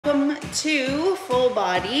welcome to Full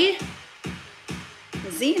Body.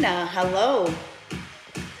 Zena, hello.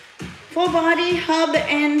 Full Body Hub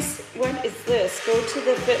and what is this? Go to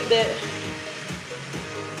the Fitbit.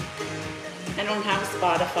 I don't have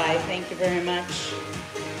Spotify, thank you very much.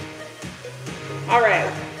 All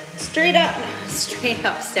right, straight up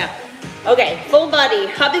step. Okay, Full Body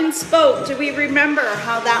Hub and Spoke. Do we remember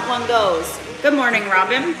how that one goes? Good morning,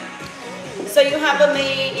 Robin. So you have a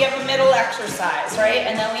middle exercise, right?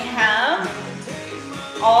 And then we have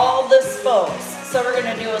all the spokes. So we're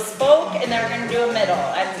gonna do a spoke and then we're gonna do a middle,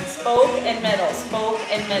 and spoke and middle, spoke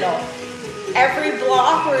and middle. Every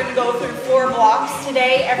block, we're gonna go through 4 blocks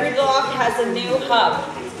today. Every block has a new hub.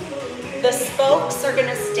 The spokes are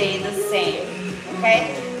gonna stay the same,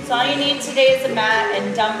 okay? So all you need today is a mat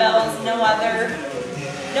and dumbbells, no other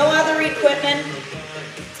equipment.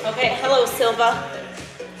 Okay, hello Silva.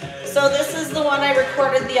 So this is the one I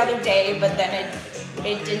recorded the other day, but then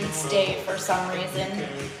it didn't stay for some reason.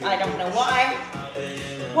 I don't know why.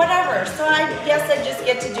 Whatever, so I guess I just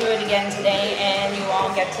get to do it again today and you all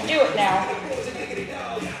get to do it now.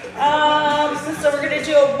 So we're gonna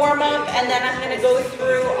do a warm up and then I'm gonna go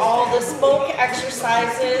through all the spoke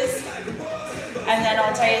exercises and then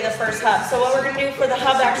I'll tell you the first hub. So what we're gonna do for the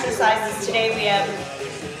hub exercises today, we have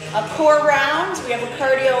a core round, we have a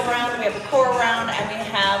cardio round, we have a core round, and we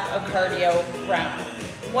have a cardio round.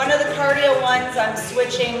 One of the cardio ones I'm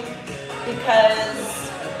switching because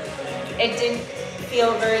it didn't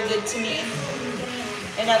feel very good to me.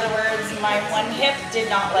 In other words, my one hip did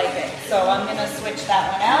not like it. So I'm gonna switch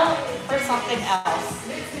that one out for something else.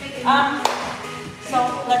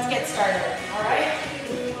 So let's get started, all right?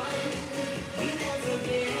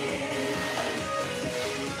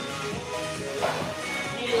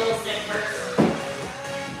 A little sit first.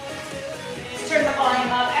 Just turn the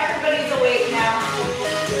volume up. Everybody's awake now.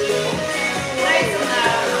 Nice and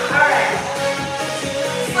loud. All right.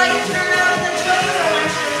 Slight turn out of the toes. I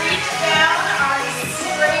want you to reach down, arms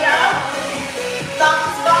straight up,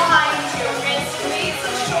 thumbs behind you. Okay, squeeze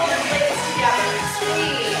the shoulder blades together.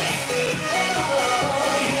 Squeeze.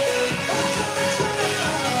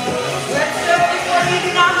 Let's do it before you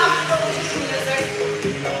do not have to go to music.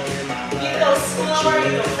 You go slower,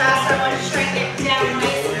 you go faster. I want you to try and get down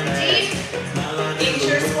nice and deep into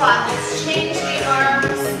your squat. Let's change the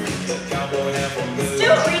arms.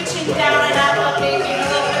 Still reaching down and up, making a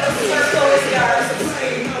little bit of a circle with the arms.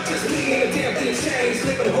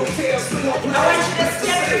 I want you to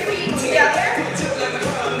step your feet together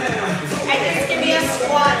and just give me a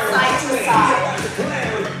squat side to side.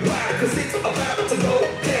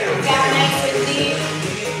 Down nice and deep.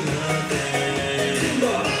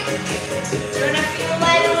 Doing a few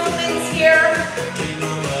leg movements here.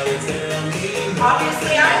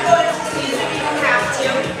 Obviously, I'm going to the music, you don't have to.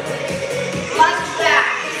 Lunge back.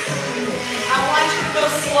 I want you to go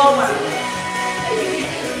slower.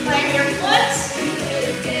 Plant your foot.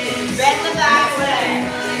 Bend the back leg.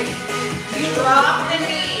 Drop the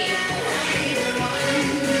knee.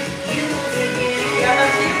 We have a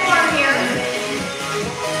few more here.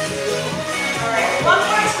 All right, one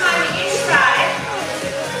more time each side.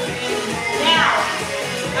 Now,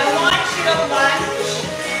 I want you to lunge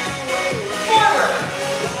forward.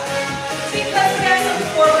 Because we have some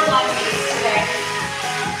forward lunges today.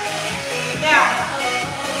 Now,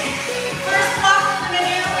 first block of the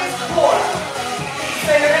maneuver is core. So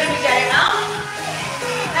you're going to be getting up,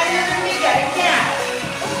 and you're going to be getting down.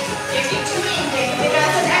 If you tweak it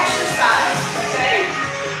as an exercise, okay?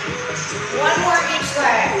 One more each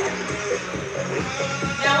leg.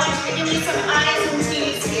 Now I want you to give me some I's and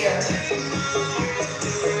T's here.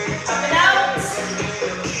 Up and out.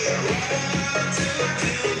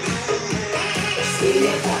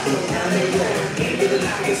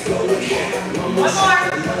 One more.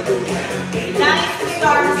 Nice big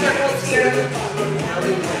arm circles here.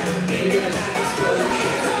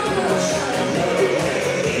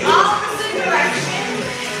 Opposite direction.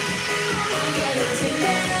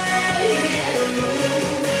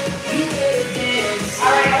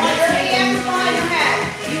 All right, I want your hands behind your head.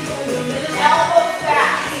 Elbows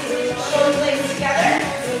back. Shoulder blades together.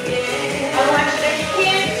 I want you to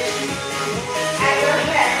hinge at your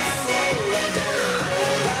hips.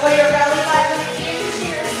 Put your belly button into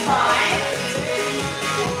your spine.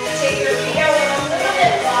 Take your feet out a little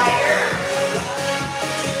bit wider.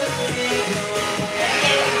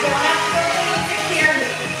 And you don't have to go to the music here.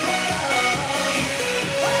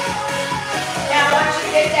 Now I want you to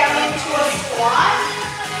get down into a squat.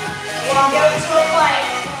 Walk out to a plank.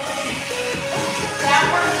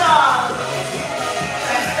 Downward dog.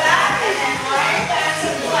 Press back and then lie back to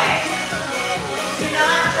plank. Do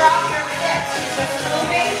not drop your hips. You're just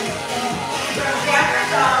moving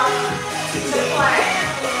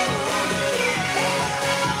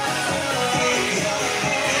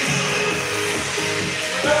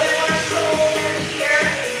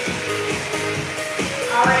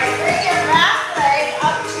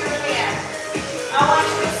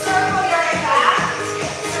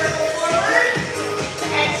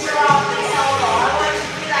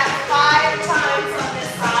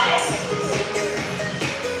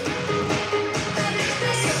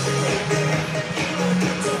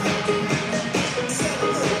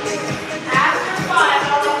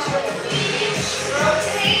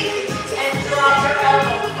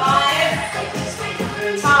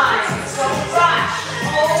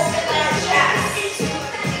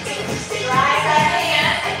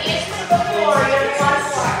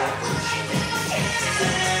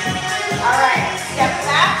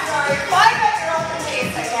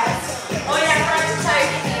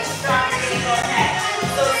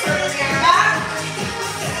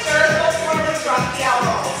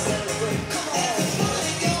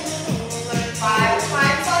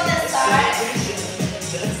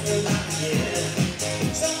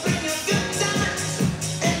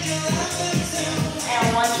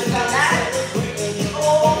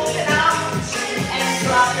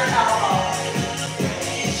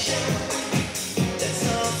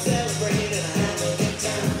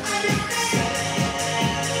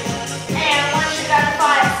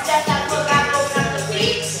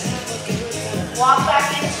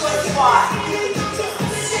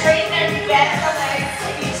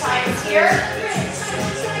here.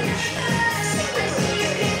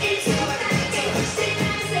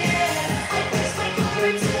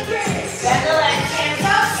 Bend the legs, hands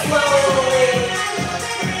up, slowly.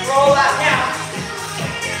 Roll out now.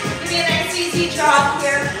 Give me a nice easy jog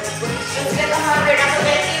here. Let's get the heart rate up a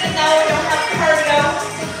bit, even though we don't have cardio.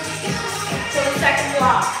 Till the second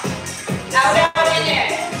block. Out, out,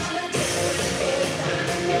 in.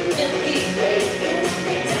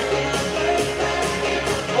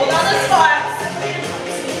 Hold on the squats.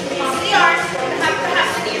 Pump the arms. Don't have to have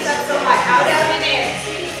the knees up so high. Out, out, and in.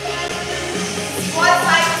 Squat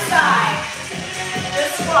side to side.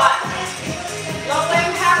 Just squat. Don't let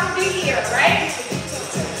them have to be here, right?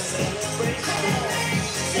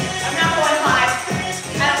 I'm not going high.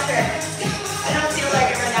 I don't care. I don't feel like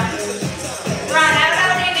it right now. Run, out,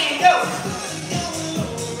 out, in, go.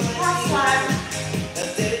 Half slide.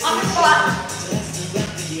 On the squat.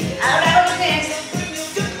 Out, out, and in.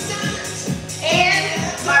 And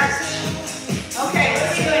march. Okay, what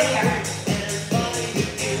are we doing here?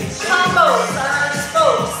 Combos on our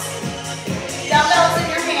spokes. Dumbbells in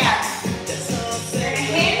your hand. You're going to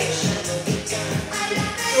hinge.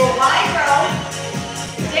 Do a wide row.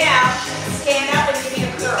 Down. Stand up and give me a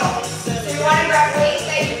curl. So you want to grab weight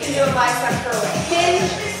that you can do a bicep curl. Hinge,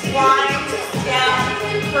 wide, down,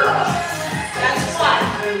 curl. That's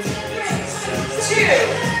 1. 2.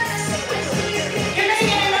 You're going to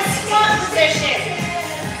get in a squat position.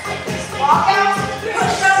 Walk out,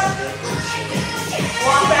 push up,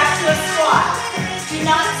 walk back to a squat. Do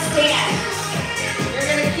not stand. You're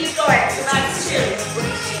going to keep going. So that's 2.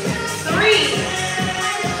 3.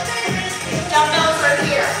 Dumbbells are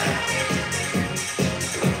here.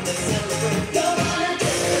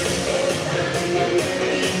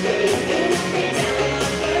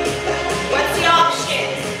 What's the option?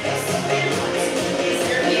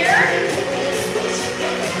 You're here.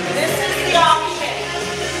 This is the option.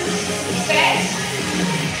 Okay?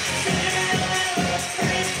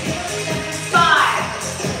 5.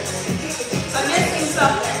 I'm missing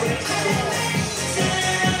something.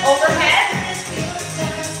 Overhead.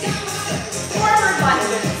 Forward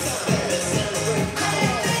lunges.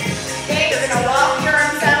 Okay, you're going to walk your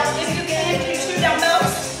arms out. If you can do 2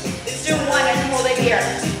 dumbbells, do 1 and hold it here.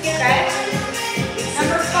 Okay?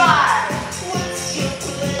 Number 5.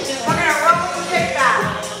 We're going to roll the kick back.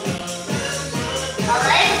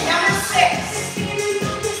 Alright, number 6.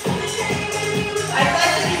 I'd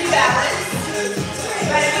like you to do balance,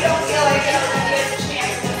 but if you don't feel like it, I'll give you a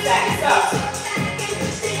chance in a sec. So,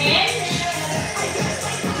 hinge,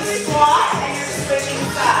 squat, and you're switching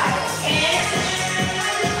sides. Hinge,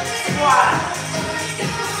 squat,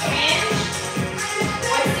 hinge.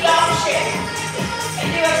 What's the option? And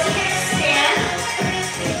do a kickstand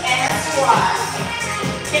and a squat.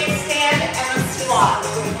 Kickstand and a squat.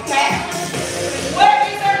 Okay? What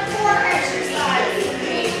is our core exercise?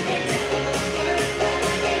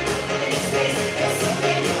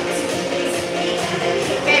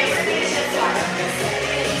 Okay, we're going to this one.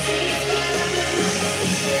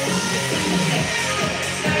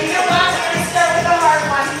 So you know what? I'm going to start with the hard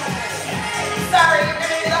one. Sorry, you're going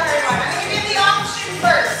to do the hard one. I'm going to give the option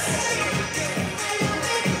first.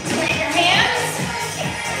 Plant your hands,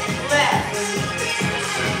 lift.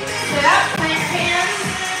 Sit up, plant your hands,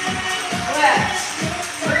 lift.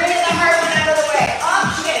 We're going to get the hard one out of the way.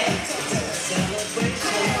 Option.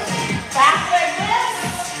 Back leg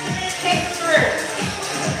lift, kick through.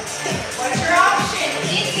 What's your option?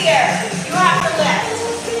 Easier. You have to lift.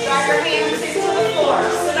 Drop your hands into the floor.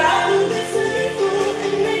 Sit up.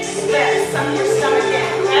 Lift. Sum your stomach in,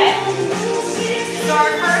 okay? So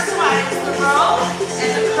our first one is the row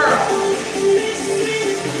and the curl.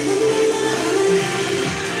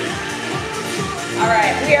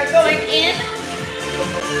 Alright, we are going in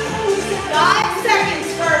 5 seconds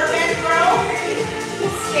for a bend row,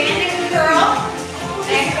 standing curl,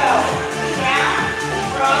 and go. Down,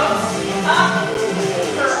 row, up,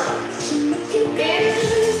 curl. Hinge,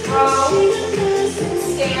 row,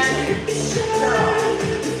 stand, curl.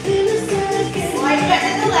 Slight bend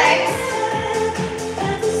in the legs.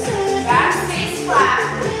 Back face flat.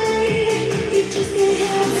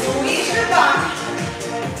 Squeeze your bum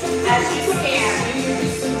as you stand.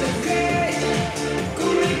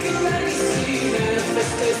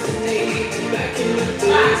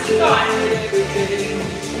 Last, keep going.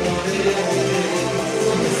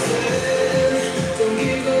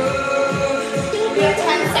 We have 10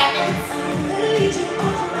 seconds. 3,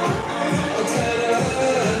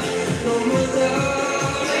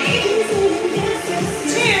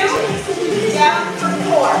 2, down for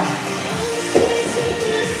 4.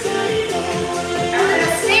 And we're going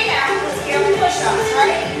to stay down because we have push-ups,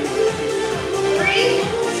 right?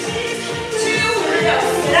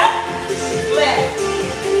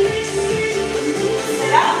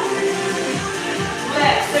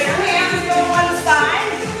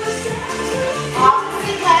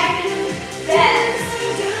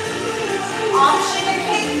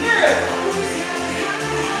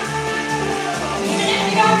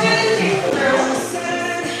 do the kick through,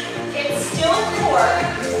 it's still core.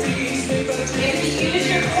 If you use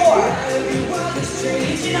your core,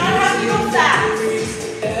 you do not have to go fast.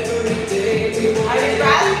 I would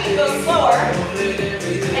rather you go slower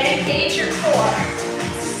and engage your core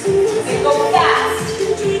and go fast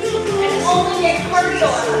and only get cardio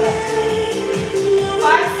out of it.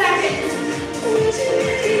 5 seconds.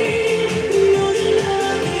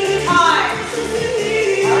 Time.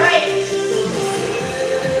 All right.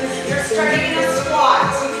 You're starting in a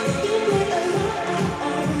squat.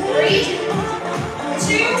 3,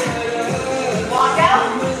 2, walk out.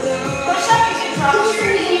 Push up. You can drop to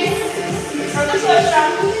your knees for the push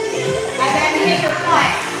up, and then hit your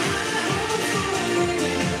plank.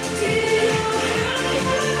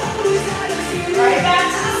 Right back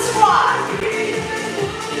to the squat.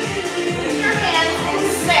 Lift your hands and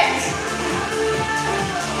sit.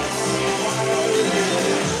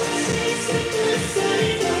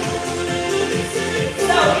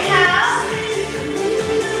 So we have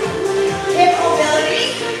hip mobility,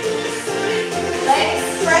 leg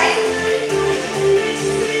strength,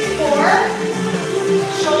 core,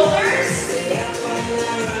 shoulders,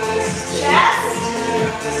 chest,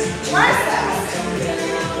 triceps.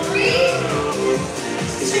 3,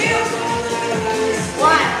 2,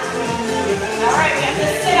 1. All right, we have to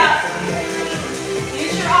sit up.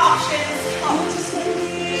 Use your options.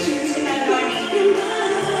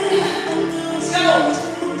 Go.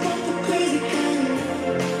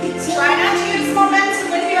 Try not to use momentum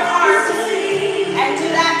with your arms and do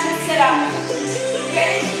that to sit up.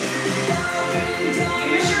 Okay.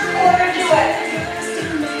 Use your core to do it.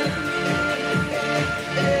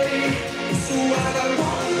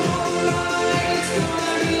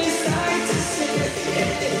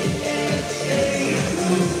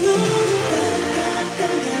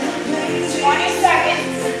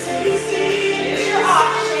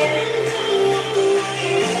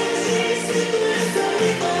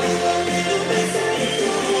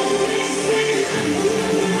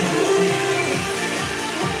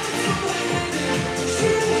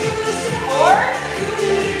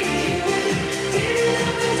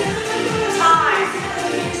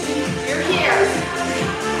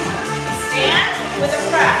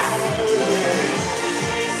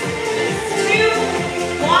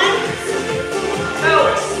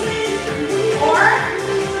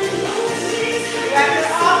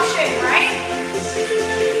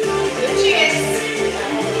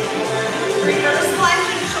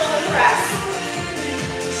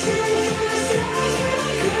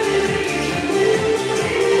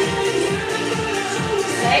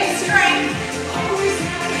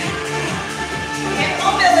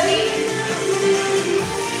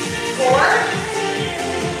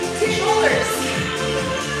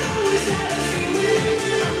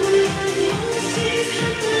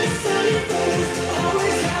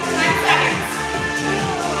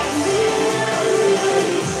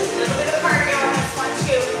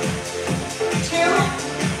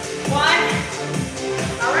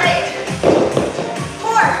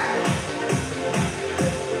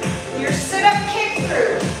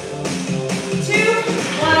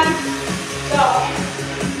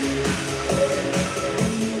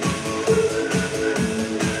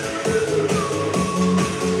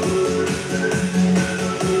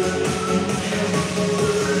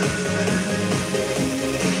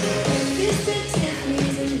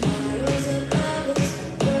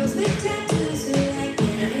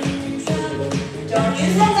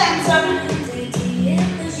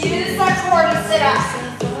 Sit up.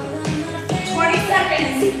 20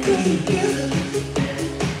 seconds.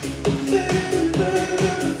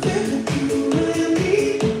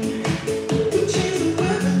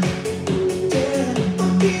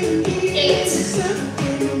 8.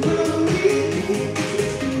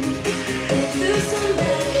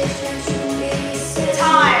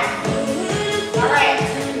 Time. All right.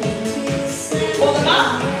 Hold them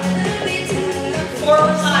up.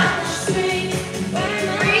 Forward lunge. 3,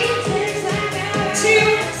 2,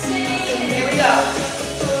 here we go.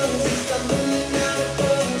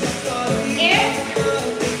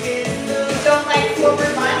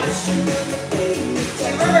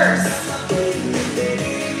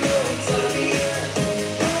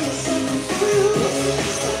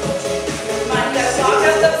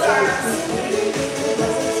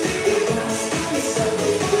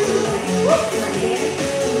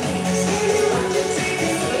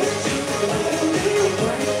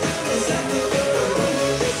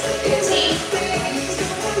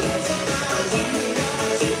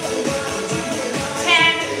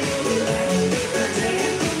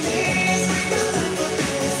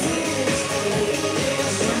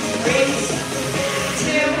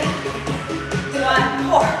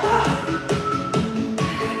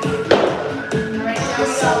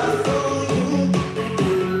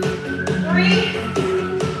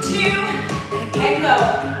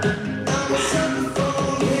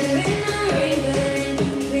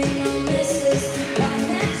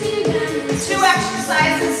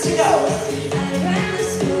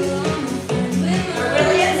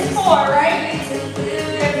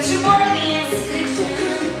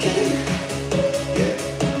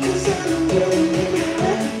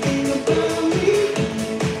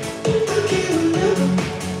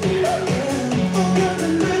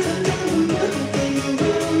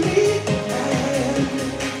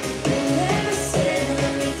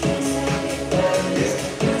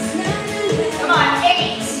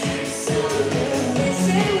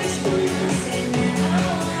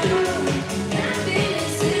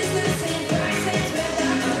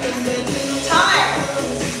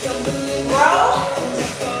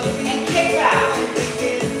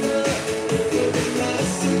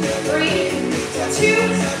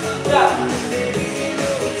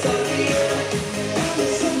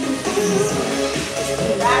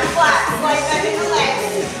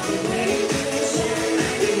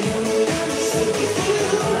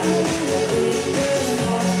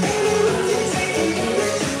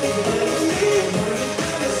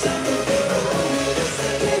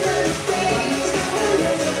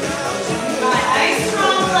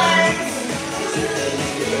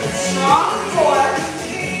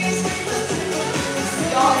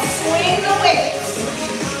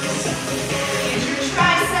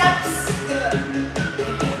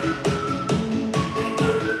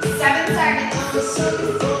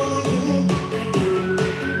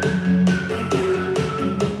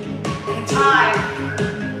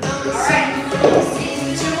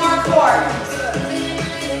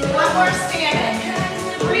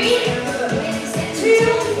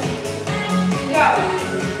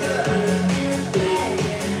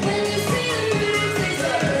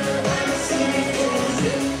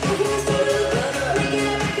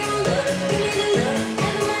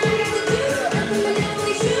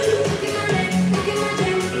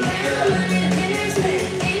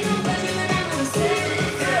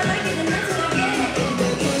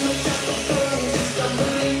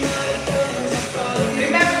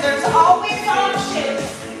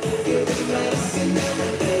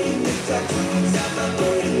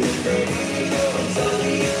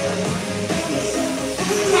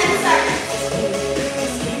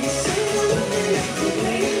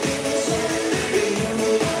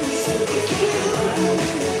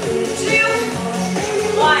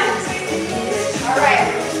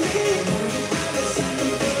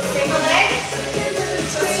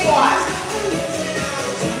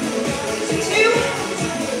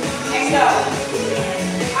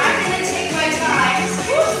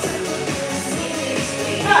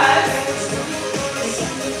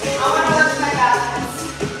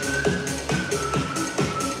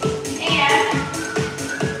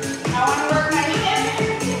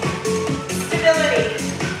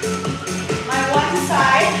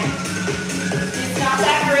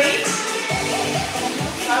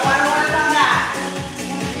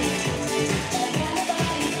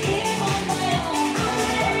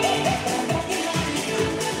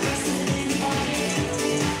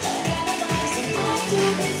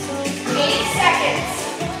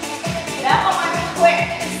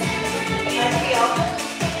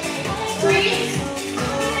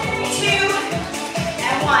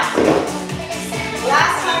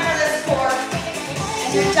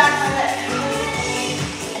 and you're done with it.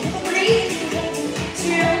 3,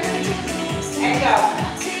 2, and go.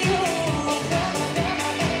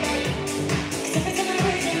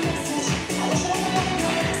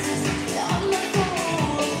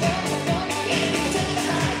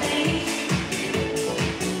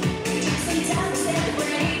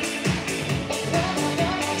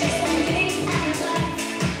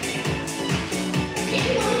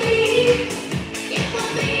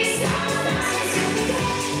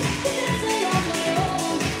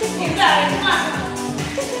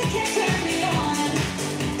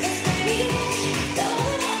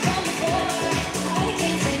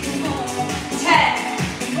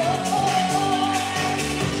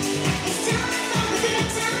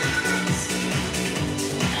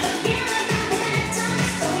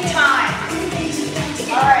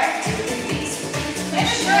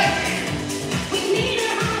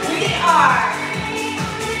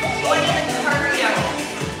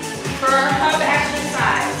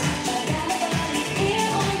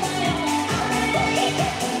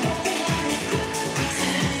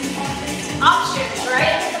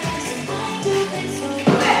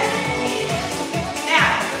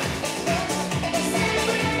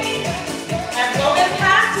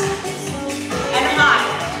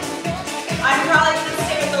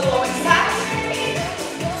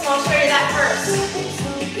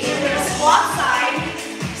 Squat side,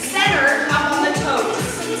 center up on the toes.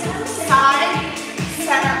 Side,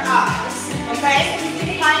 center up. Okay?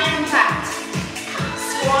 High impact.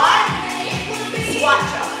 Squat, squat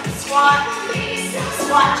jump. Squat,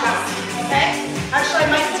 squat jump. Okay? Actually, I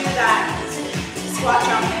might do that. Squat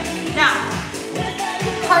jump. Now,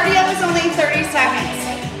 cardio is only 30 seconds.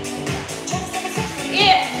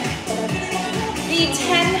 If the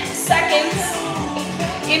 10 seconds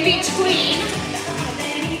in between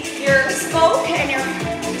your spoke and your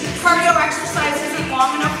cardio exercise isn't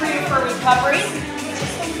long enough for you for recovery,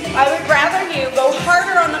 I would rather you go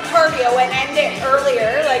harder on the cardio and end it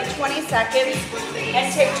earlier, like 20 seconds,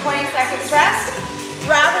 and take 20 seconds rest,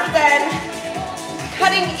 rather than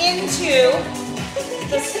cutting into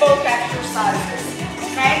the spoke exercises,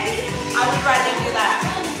 okay? I would rather do that.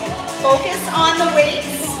 Focus on the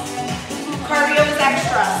weights, cardio is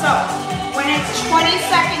extra. So, when it's 20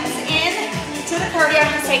 seconds in, to the cardio, I'm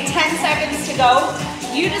going to say 10 seconds to go.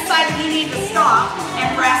 You decide you need to stop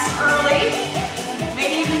and rest early.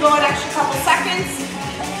 Maybe you can go an extra couple seconds.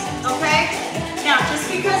 Okay? Now, just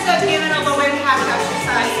because of giving a low impact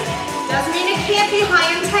exercise doesn't mean it can't be high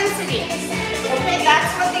intensity. Okay?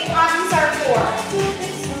 That's what the arms are for.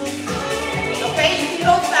 Okay? You can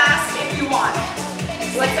go fast if you want.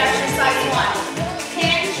 What's exercise 1?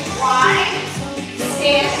 Hinge, wide,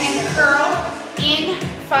 stand, and curl in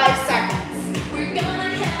 5 seconds. 3,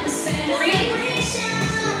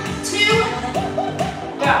 2,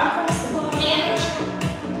 go. Hinge,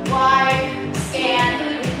 wide, stand,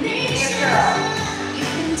 and curl.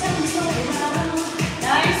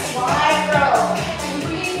 Nice wide row.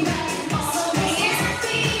 Squeeze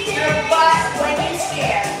your butt when you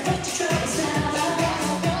stand.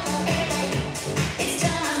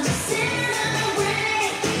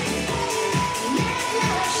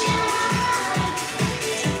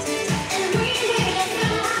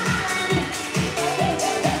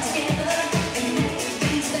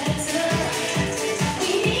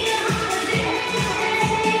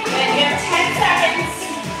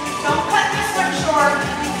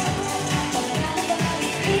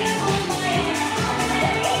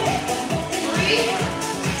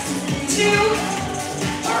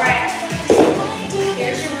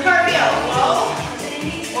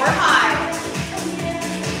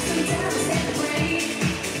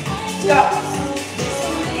 Go.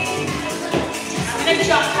 I'm going to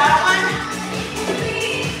jump that one.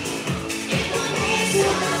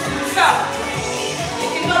 So, you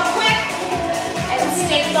can go quick and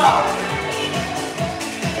stay low.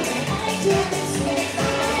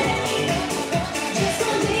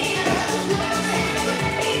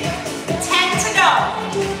 10 to go.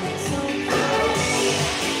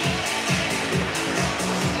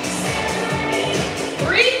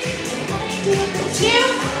 3, 2,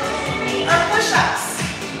 or push-ups.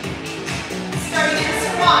 Starting in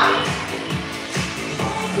squat.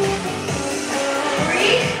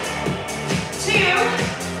 3, 2,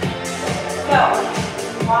 go.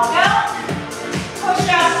 Walk out, push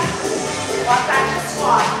up, walk back to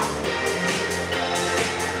squat.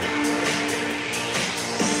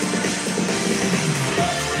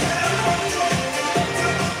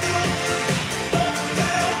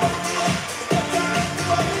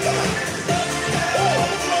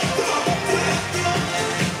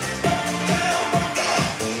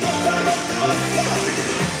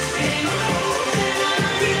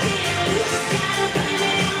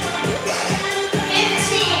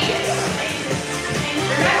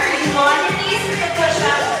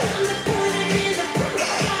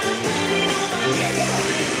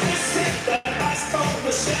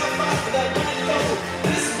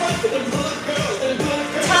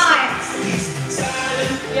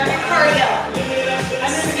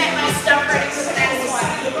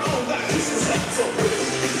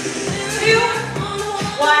 2, 1,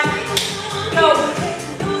 go.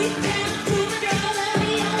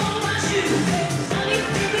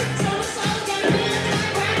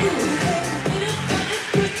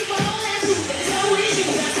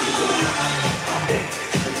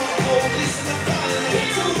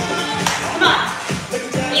 Come on.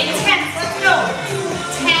 Intense. Let's go.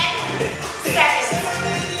 10 seconds.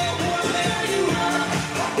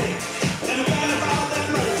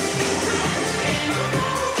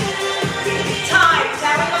 Time.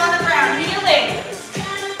 Down on the ground. Kneeling.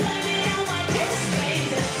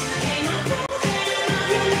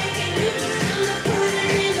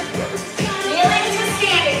 Kneeling to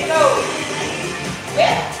standing. Go.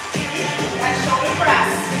 Whip. And shoulder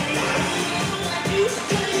press.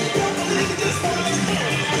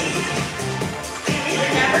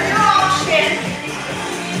 Remember your option.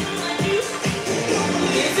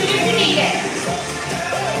 Use it if you need it.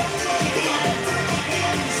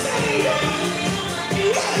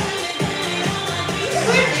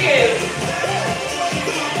 Could you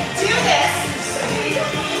do this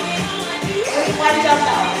with one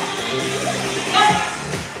dumbbell? Go.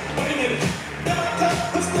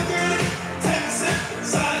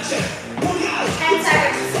 10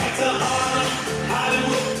 seconds.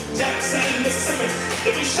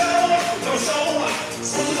 If you show up, don't show up.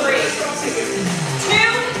 3, 2,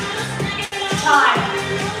 time.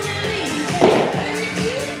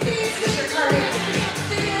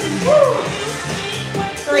 Woo.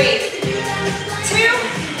 3, 2,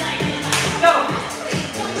 go.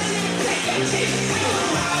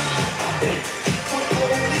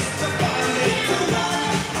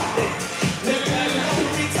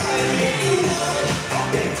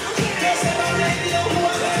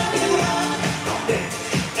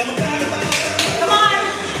 Come on.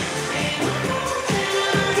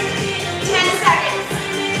 10 seconds.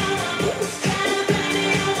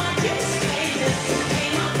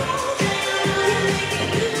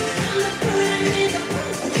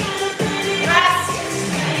 Rest.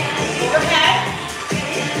 Overhead.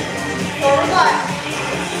 Forward lunge.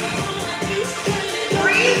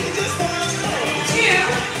 3, 2,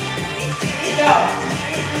 go.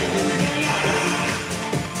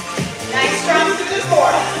 Nice strong through the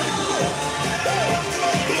core.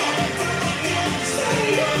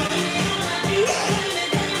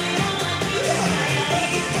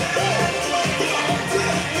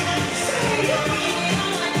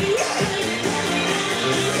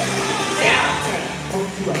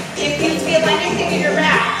 If you feel anything in your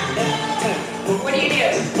back, what do?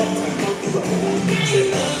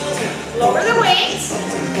 Lower the weight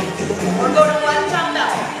or go to one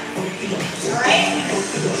dumbbell. Alright?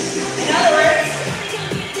 In other words,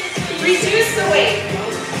 reduce the weight.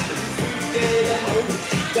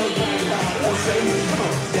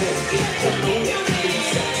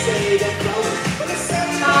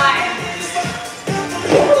 Time.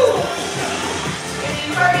 Woo.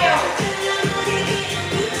 Cardio.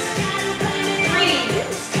 3,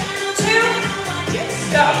 2,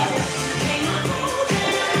 go.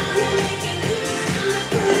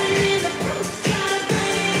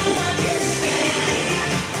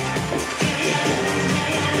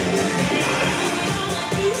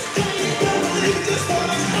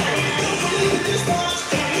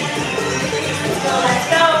 Let's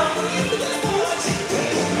go.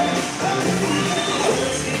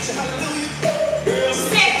 6.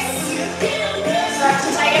 Start to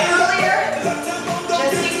tighten earlier,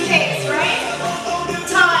 just in case, right?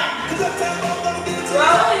 Time.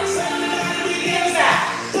 Row. Give back.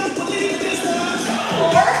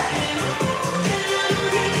 4,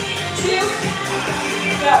 2,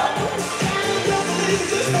 go.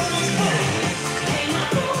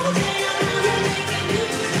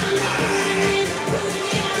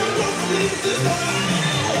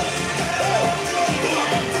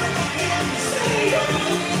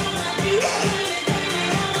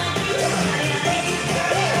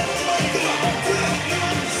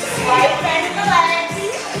 Slight bend in the legs.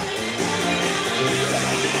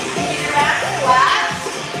 Keep your back flat.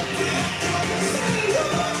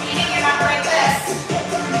 Feeding it up like this.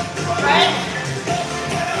 Right?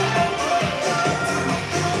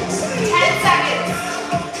 10 seconds.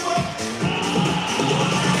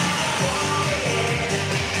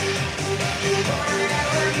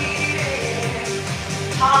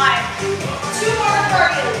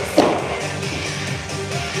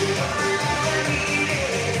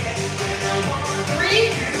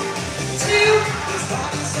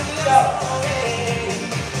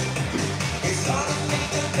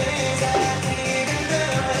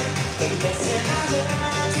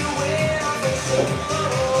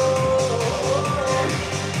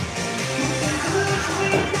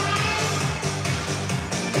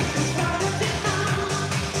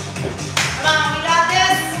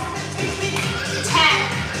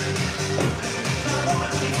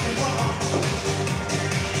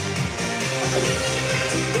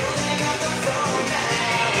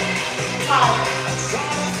 time.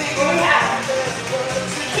 What we have?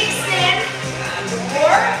 Kickstand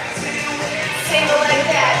or single leg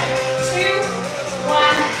dead. 2,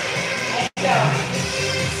 1, and go.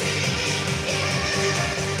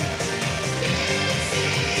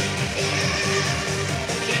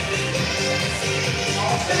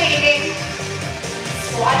 Alternating.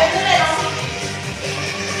 Squat in the middle.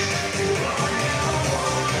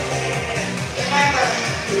 Remember,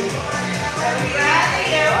 every breath you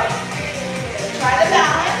do, try to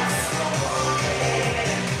balance.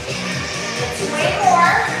 It's way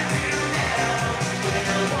more.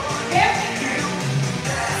 Hip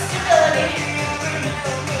stability.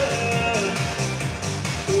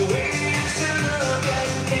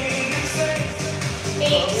 8.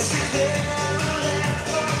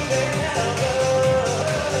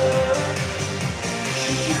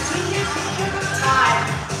 Time.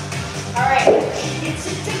 All right.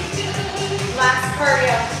 Last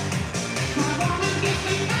cardio.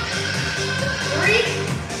 3,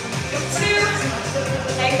 2,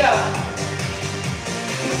 and go.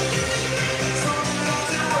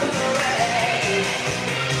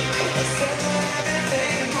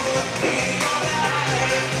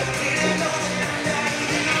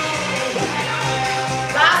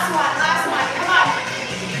 Last one, come on.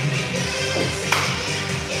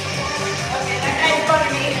 Okay, that guy's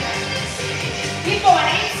bugging me. Keep going,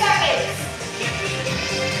 8 seconds.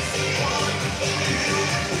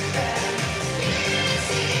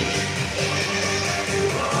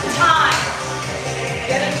 Time.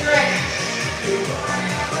 Get a drink.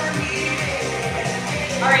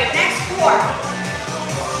 All right, next 4.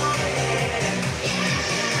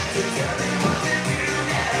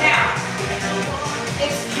 Now,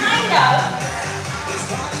 it's kind of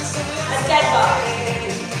a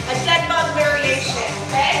dead bug variation,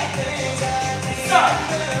 okay? So,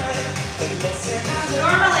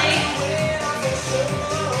 normally,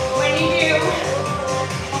 when you do,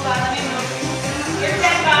 hold on, let me move. Your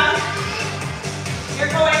dead bug,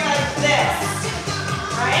 you're going like this,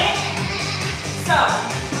 right? So,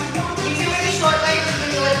 you do it short legs, you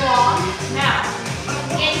can do it long. Now,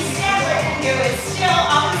 instead what you can do is still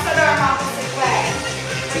opposite arm, opposite leg.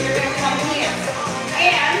 So you're going to come here.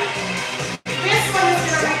 And this one is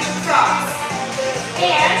going to reach across.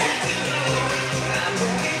 And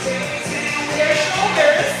your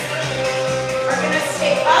shoulders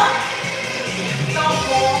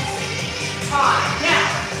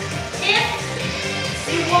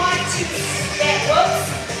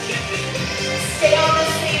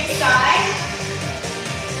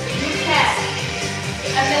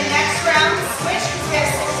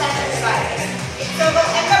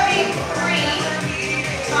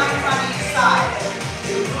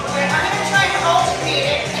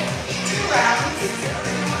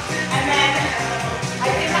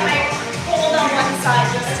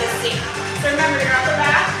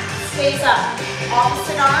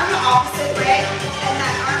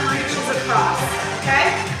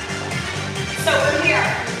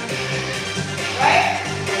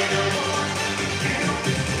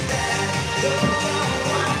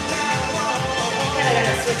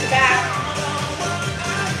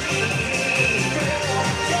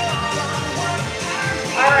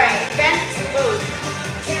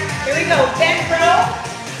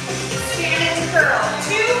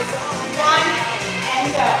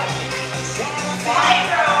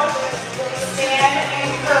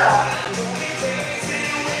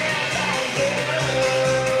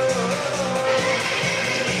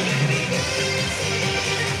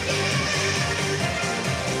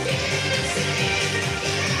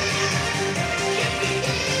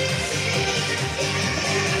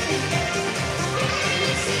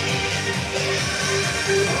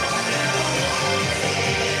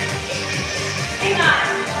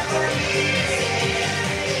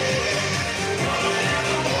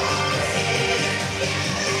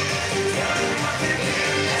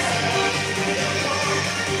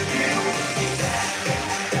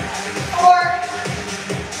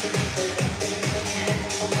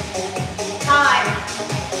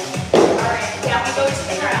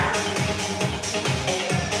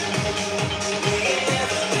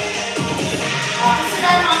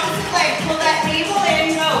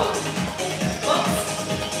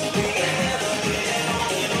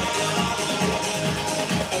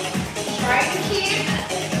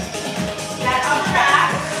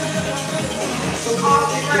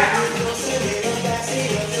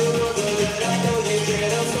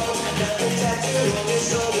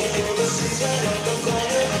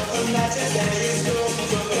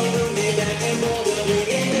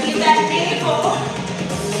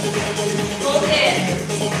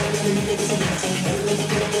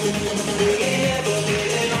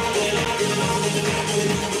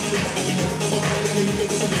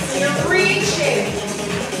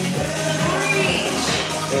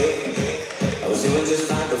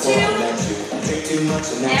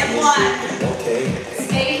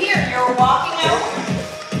walking out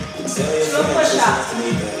to a push-up.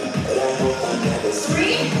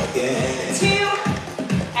 3, 2,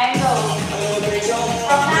 and go.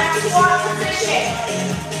 From that squat position,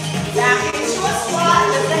 back into a squat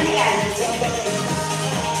with the hands.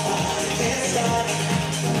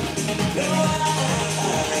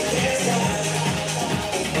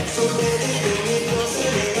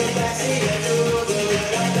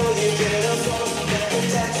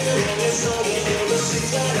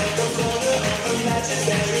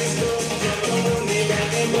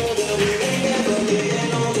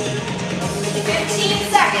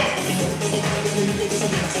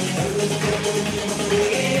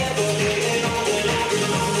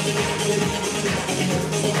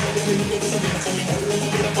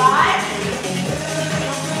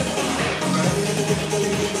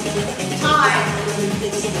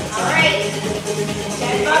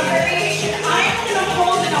 Variation. I am going to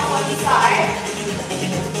hold it on one side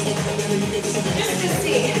just to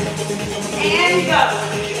see. And go.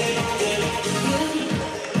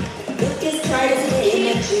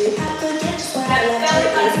 That belly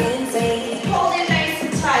button. Hold it nice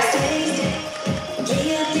and tight.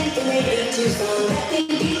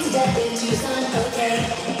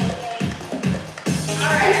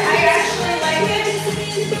 Alright, I actually like it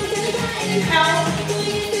held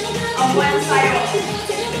on one side only.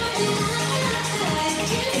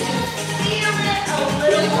 A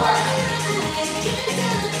little more.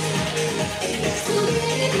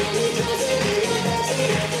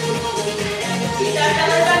 Keep that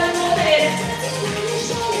belly button moving.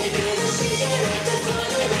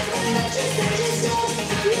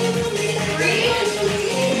 3,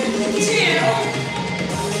 2,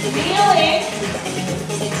 kneeling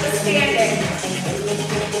to standing.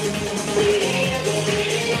 3,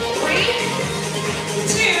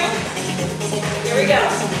 2, here we go.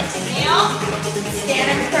 Kneel, stand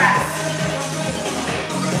and press.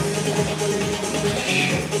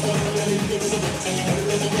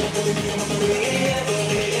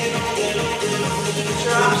 Use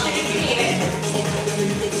your option if you need it.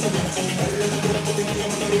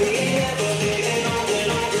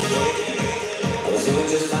 I was doing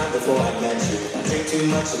just fine before I met you. I drink too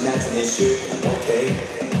much and that's an issue. Okay.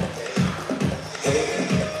 Hey,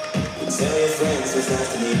 tell your friends it's nice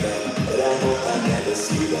to meet them, but I hope I never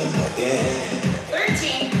see them again.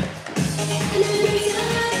 13.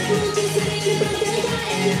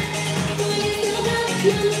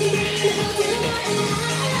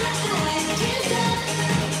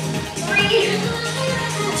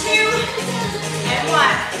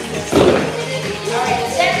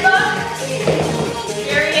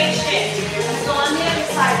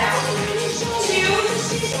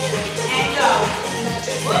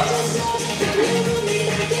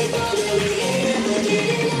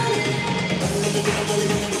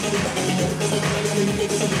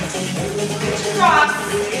 Cross.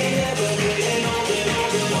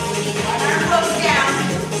 One arm goes down.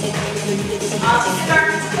 Opposite arm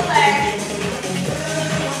to the leg.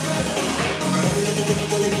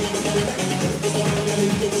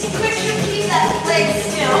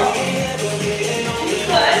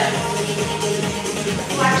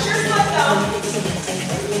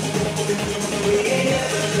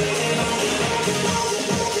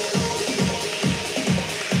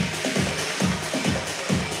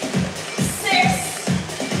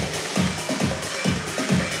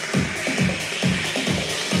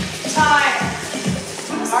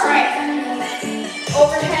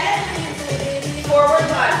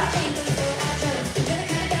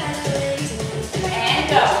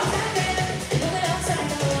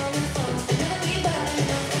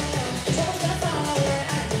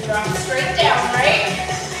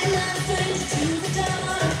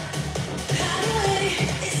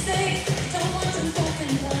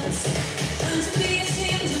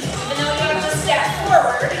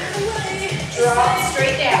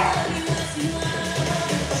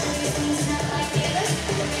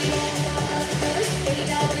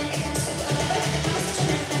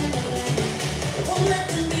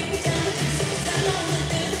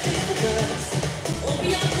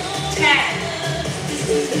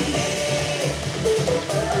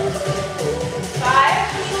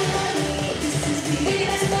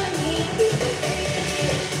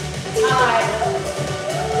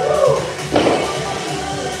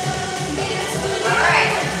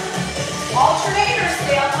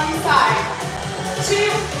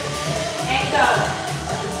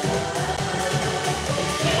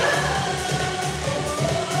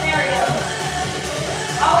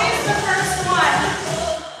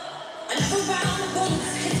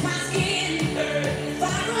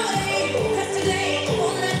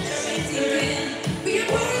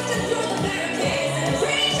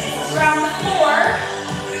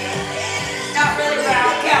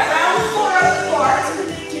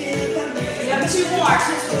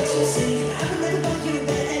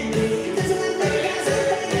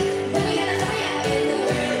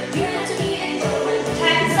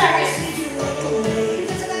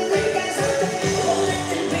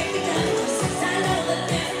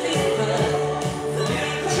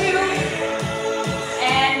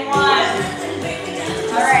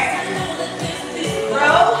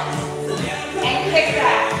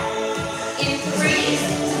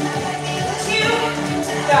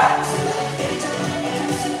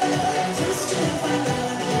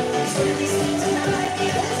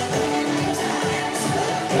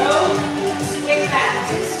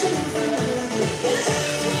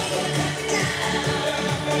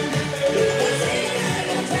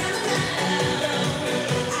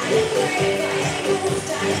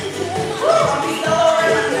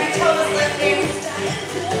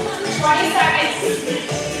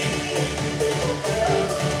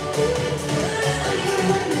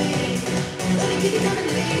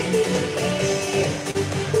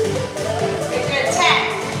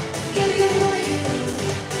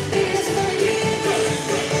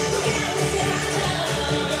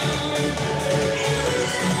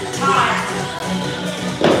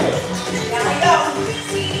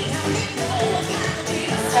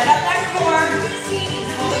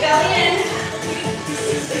 Pull the belly in.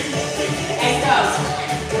 And go.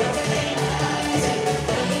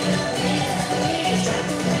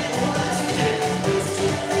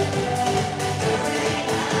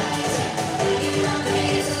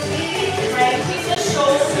 Right, keep the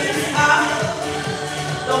shoulders up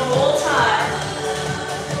the whole time.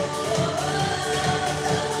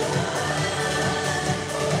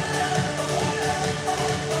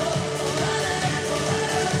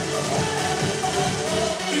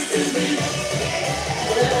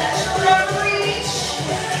 Lift that shoulder up, reach.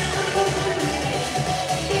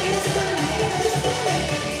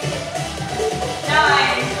 9.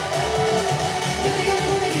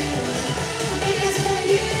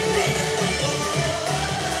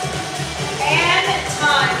 And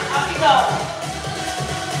time. Up you go.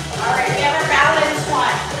 All right, we have our balance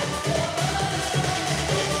one.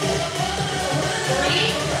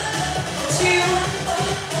 3, 2,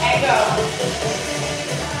 and go.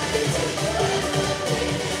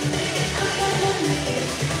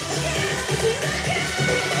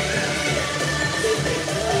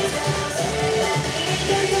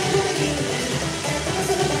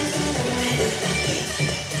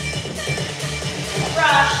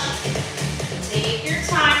 Rush. Take your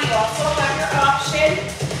time. You also have your option.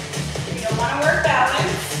 You don't want to work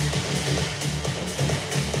balance.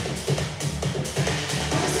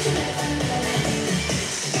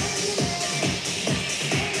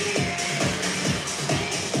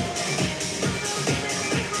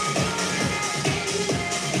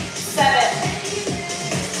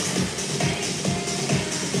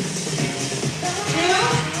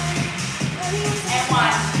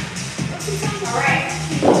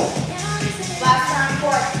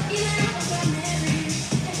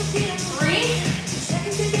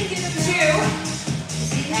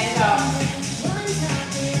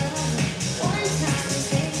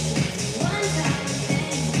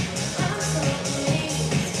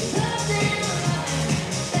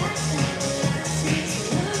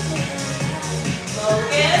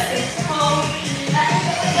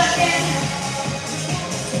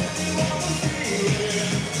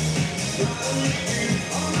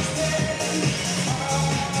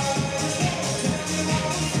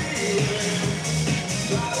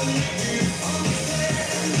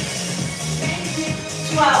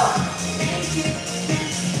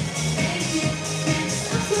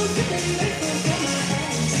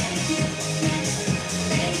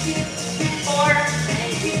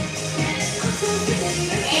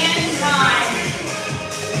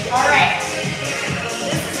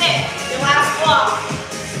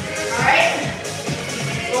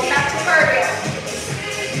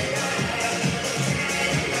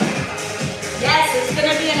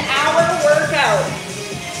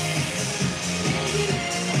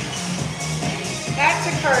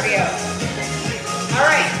 cardio. All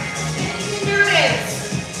right, students,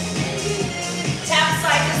 tap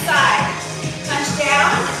side to side, punch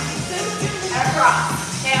down and across,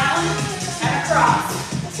 down and across.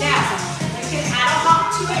 Now, you can add a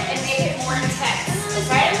hop to it and make it more intense,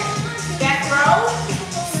 okay? Back row,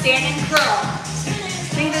 stand and curl.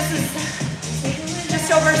 I think this is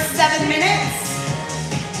just over 7 minutes,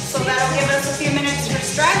 so that'll give us a few minutes for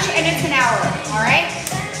stretch, and it's an hour, all right?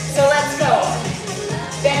 So let's go.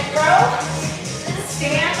 Bent row,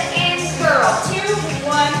 stand and curl. 2,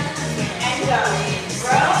 1, and go.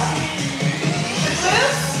 Row,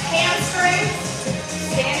 glutes, hamstrings,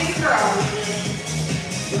 stand and curl.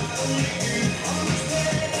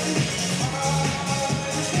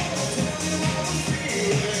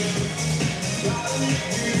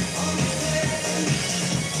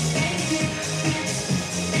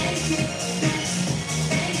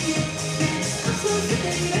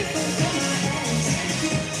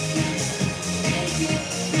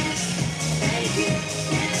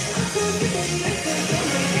 Thank you.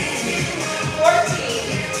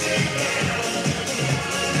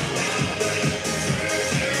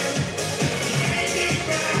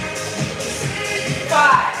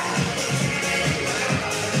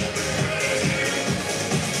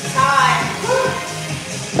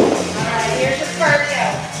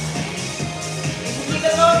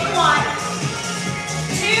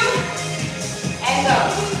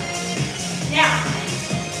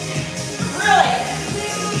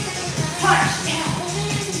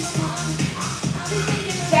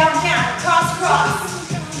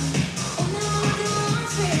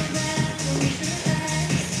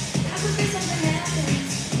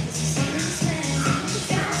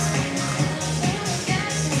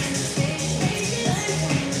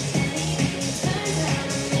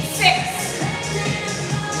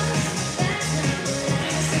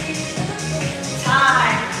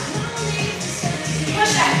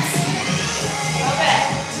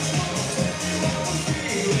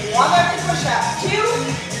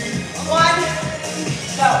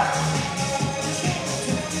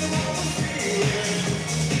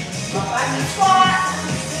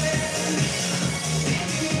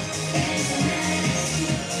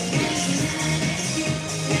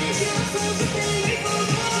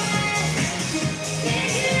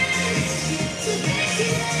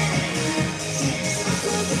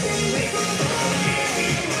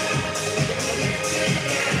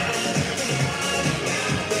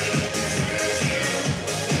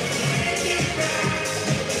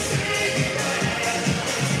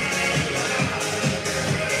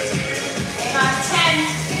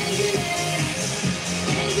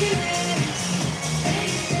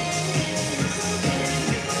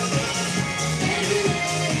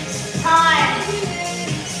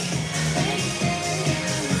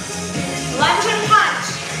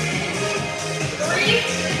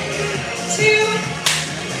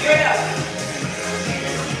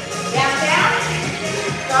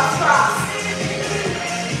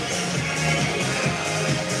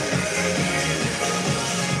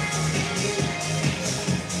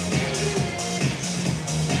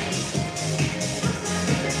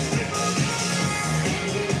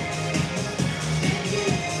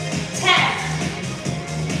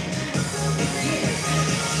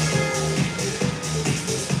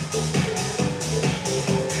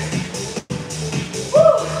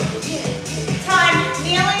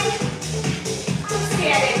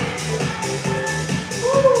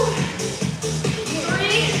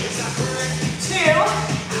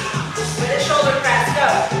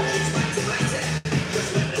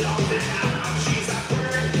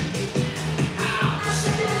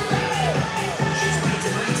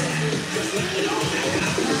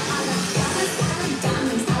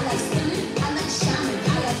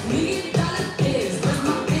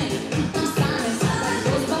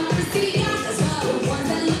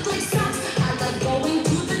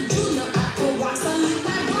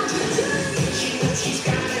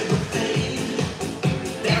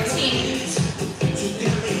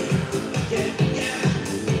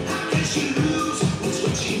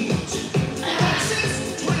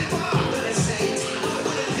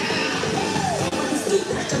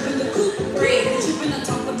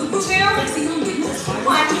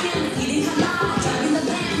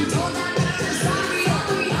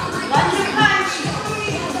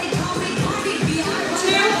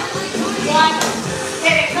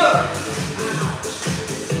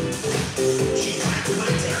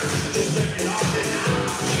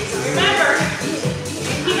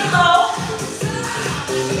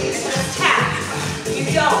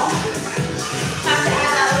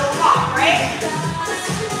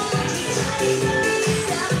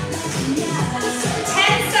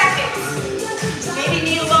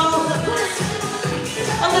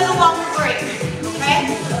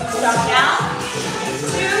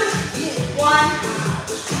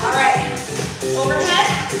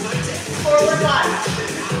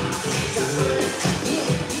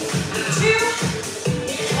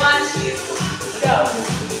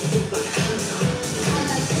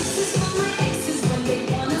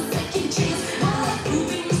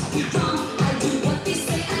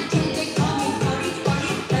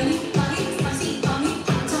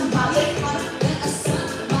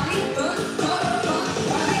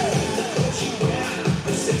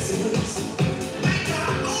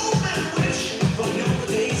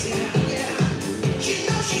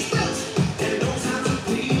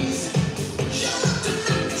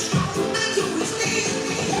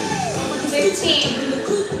 15.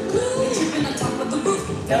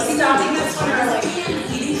 No stopping this one early.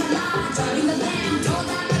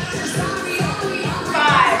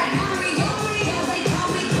 5.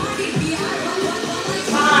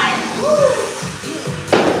 5. Woo.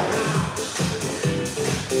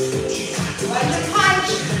 Lunge and punch.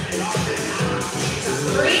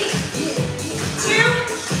 3, 2.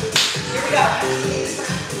 Here we go.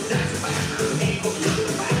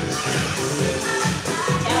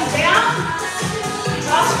 Down, down.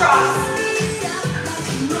 Cross, cross.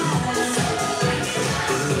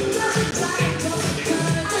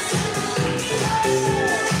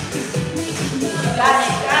 Got it,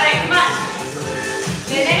 come on.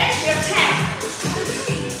 Finish, you have 10.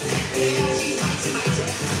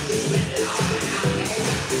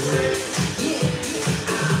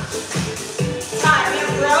 Time, you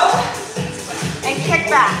row and kick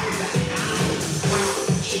back.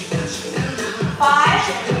 5.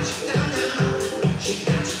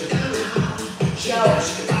 Go.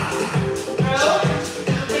 Row,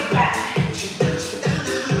 kick back.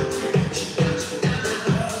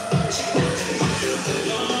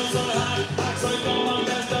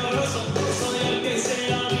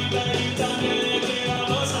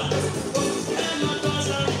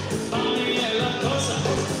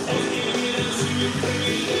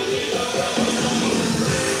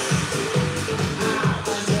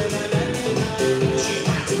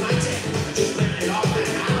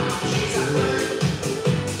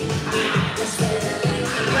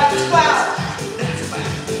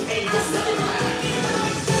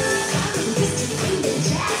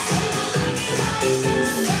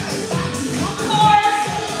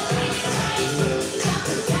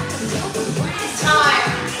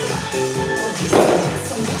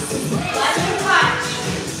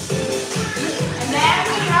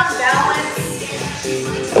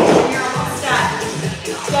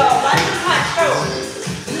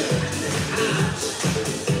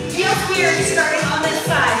 Starting on this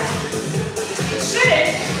side. It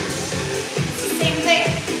shouldn't. It's the same thing.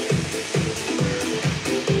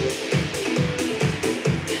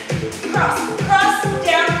 Cross, cross,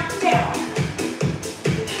 down, down.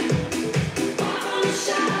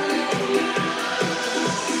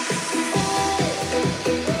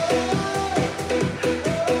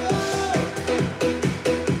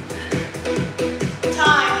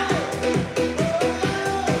 Time.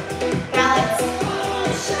 Balance.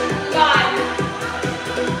 5,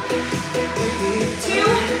 2,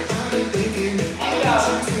 and go.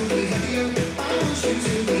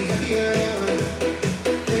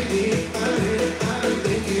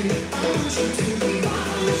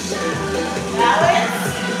 Balance.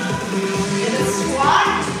 In the squat.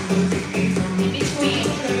 In between.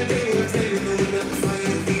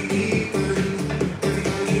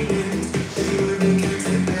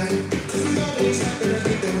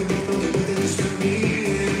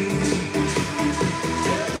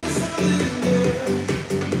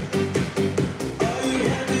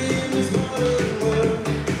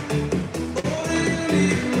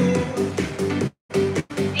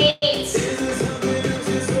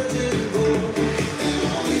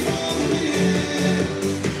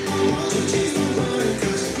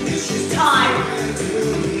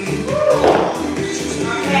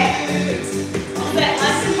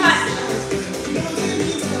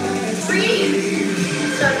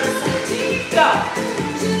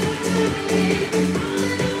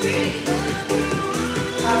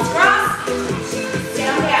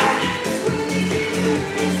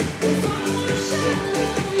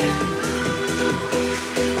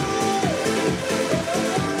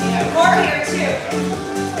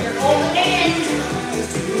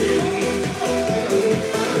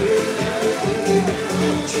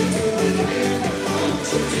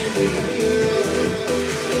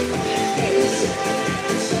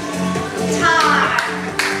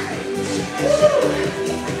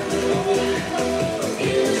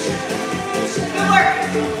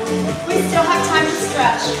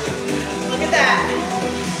 Look at that.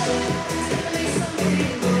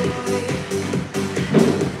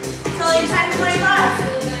 It's only 10:25.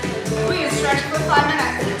 We can stretch for 5 minutes.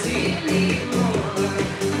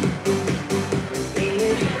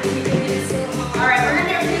 All right, we're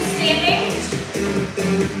gonna do standing.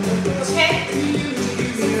 Okay?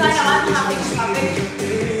 Since I know I'm having something,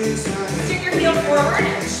 stick your heel forward.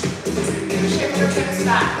 Shift your hips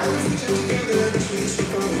back.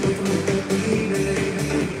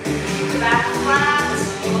 Back flat,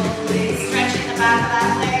 stretching the back of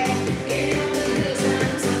that leg.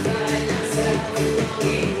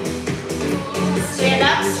 Stand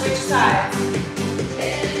up, switch sides.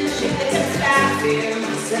 Shift the hips back.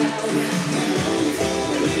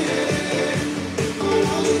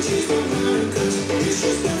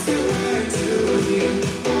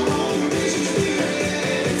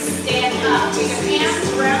 Stand up. Take your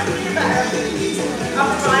hands around your butt.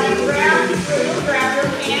 Upper body round through. Grab your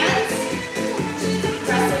hands.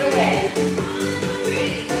 Press it away.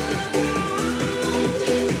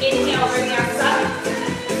 Inhale, bring your arms up.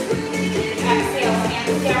 Exhale,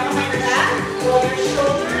 hands down behind your back. Roll your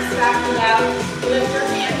shoulders back and down. Lift your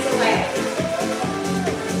hands away.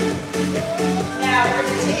 Now we're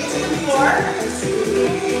going to take it to the floor.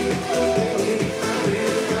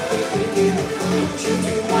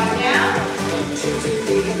 One down.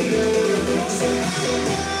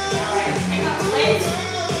 Alright, hang up the legs.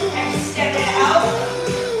 Extend it out.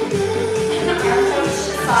 Arm toes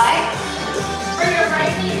to the side. Bring your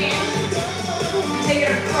right knee in. Take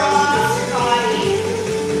it across your body.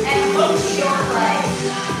 And look to your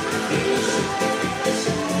right.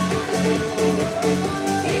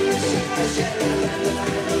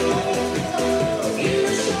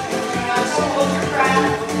 Hold your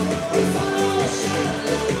breath.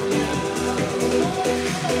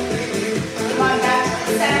 Come on back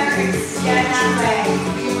to the center, extend that way.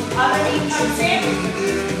 Other knee comes in,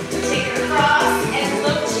 take it across and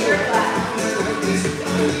look to your left.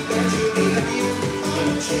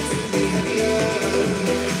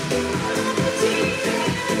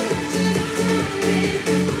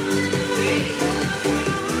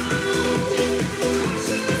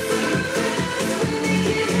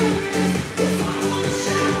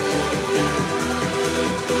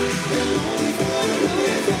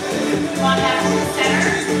 Come on back to the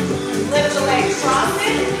center. Lift the legs, cross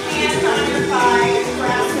it, hands on your thighs,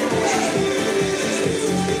 press it away.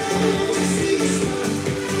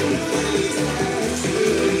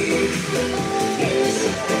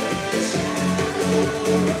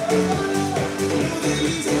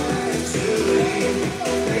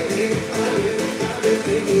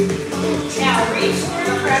 Now reach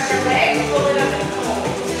through, grab your leg, pull it up and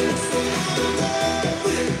hold.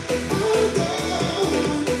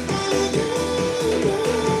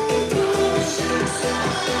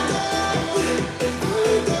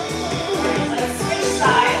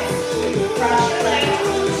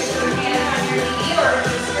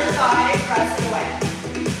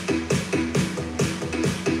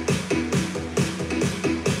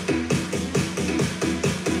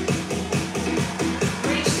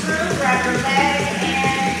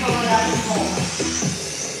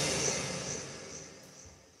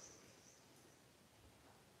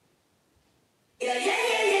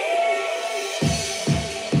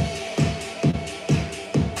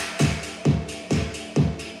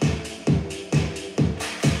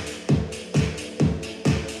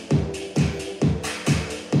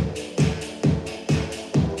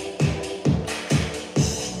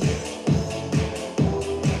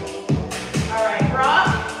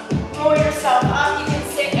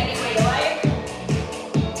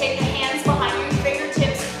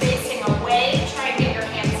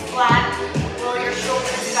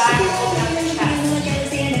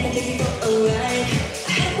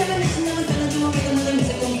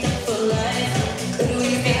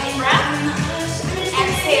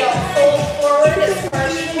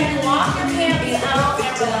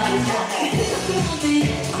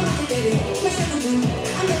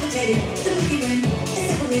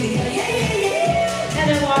 And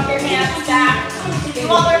then walk your hands back. Do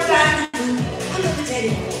all our time.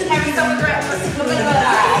 Have yourself a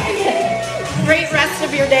great rest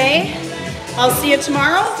of your day. I'll see you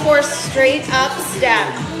tomorrow for straight up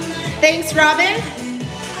step. Thanks, Robin.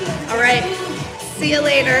 All right. See you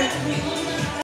later.